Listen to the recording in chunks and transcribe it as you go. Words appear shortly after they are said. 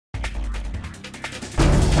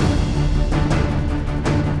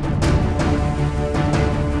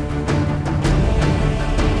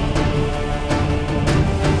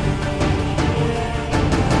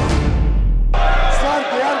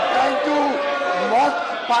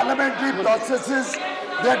parliamentary processes,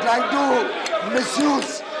 they are trying to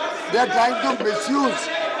misuse. They are trying to misuse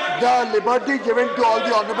the liberty given to all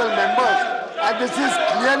the honourable members, and this is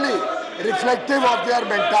clearly reflective of their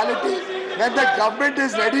mentality. When the government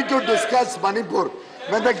is ready to discuss Manipur,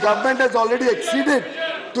 when the government has already acceded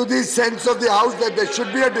to the sense of the House that there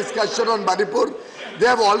should be a discussion on Manipur, they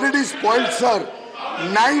have already spoiled, sir,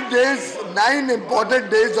 9 days, 9 important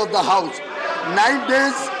days of the House. 9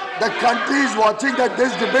 days the country is watching that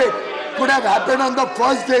this debate could have happened on the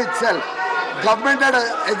first day itself. Government had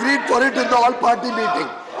agreed for it in the all-party meeting.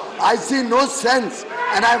 I see no sense,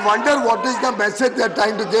 and I wonder what is the message they are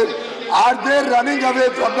trying to give. Are they running away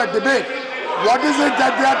from the debate? What is it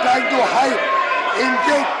that they are trying to hide?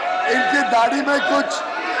 इनके दाढ़ी में कुछ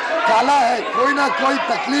काला है, कोई ना कोई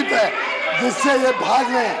तकलीफ है जिससे ये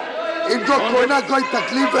भाग रहे हैं। इनको कोई ना कोई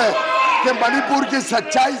तकलीफ है कि मणिपुर की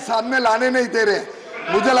सच्चाई सामने लाने नहीं दे रहे।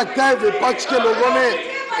 मुझे लगता है विपक्ष के लोगों ने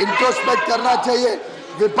इंट्रोस्पेक्ट करना चाहिए।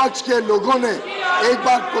 विपक्ष के लोगों ने एक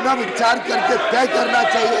बार पुनः विचार करके तय करना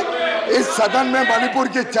चाहिए। इस सदन में मणिपुर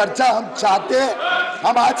की चर्चा हम चाहते हैं,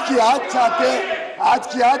 हम आज की आज चाहते हैं। आज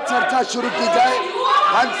की आज चर्चा शुरू की जाए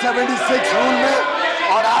 176 रूल में,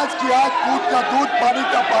 और आज की आज दूध का दूध पानी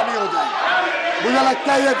का पानी हो जाए। मुझे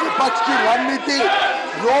लगता है ये विपक्ष की रणनीति,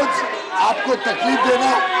 रोज आपको तकलीफ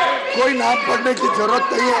देना, कोई नाम पढ़ने की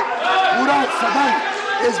जरूरत नहीं है। पूरा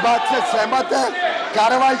सदन इस बात से सहमत है,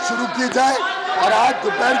 कार्रवाई शुरू की जाए और आज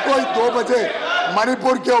दोपहर को 2 बजे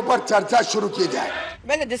मणिपुर के ऊपर चर्चा शुरू की जाए।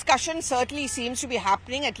 Well, the discussion certainly seems to be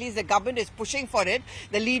happening. At least the government is pushing for it.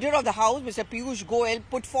 The leader of the House, Mr. Piyush Goyal,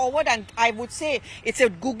 put forward, and I would say it's a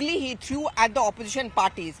googly he threw at the opposition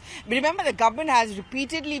parties. But remember, the government has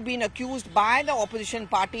repeatedly been accused by the opposition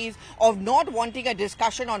parties of not wanting a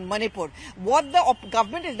discussion on Manipur. What the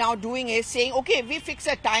government is now doing is saying, okay, we fix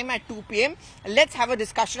a time at 2 p.m. Let's have a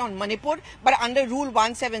discussion on Manipur, but under Rule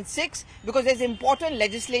 176, because there's important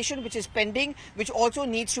legislation which is pending, which also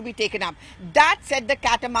needs to be taken up. That said, the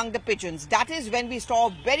cat among the pigeons. That is when we saw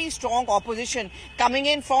very strong opposition coming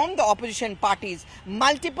in from the opposition parties.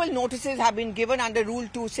 Multiple notices have been given under Rule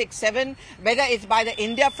 267, whether it's by the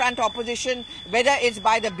India Front opposition, whether it's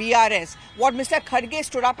by the BRS. What Mr. Kharge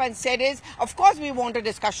stood up and said is, of course we want a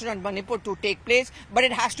discussion on Manipur to take place, but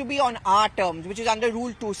it has to be on our terms, which is under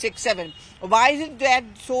Rule 267. Why is it that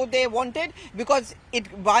so they wanted? Because it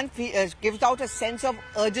gives out a sense of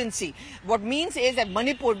urgency. What means is that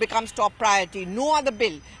Manipur becomes top priority. No other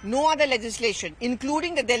bill, no other legislation,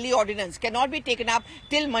 including the Delhi ordinance, cannot be taken up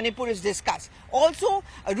till Manipur is discussed. Also,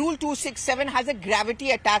 Rule 267 has a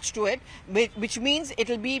gravity attached to it, which means it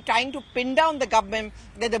will be trying to pin down the government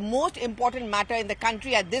that the most important matter in the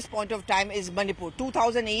country at this point of time is Manipur.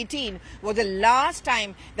 2018 was the last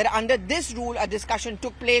time that under this rule a discussion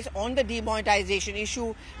took place on the demonetization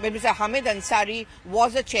issue when Mr. Hamid Ansari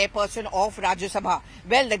was the chairperson of Rajya Sabha.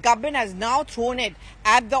 Well, the government has now thrown it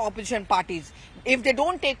at the opposition parties. If they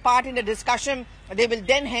don't take part in the discussion, they will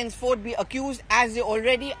then henceforth be accused, as they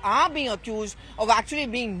already are being accused, of actually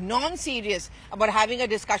being non-serious about having a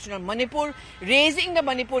discussion on Manipur, raising the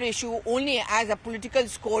Manipur issue only as a political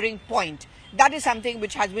scoring point. That is something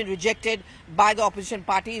which has been rejected by the opposition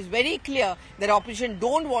party. It's very clear that opposition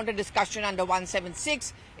don't want a discussion under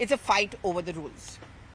 176. It's a fight over the rules.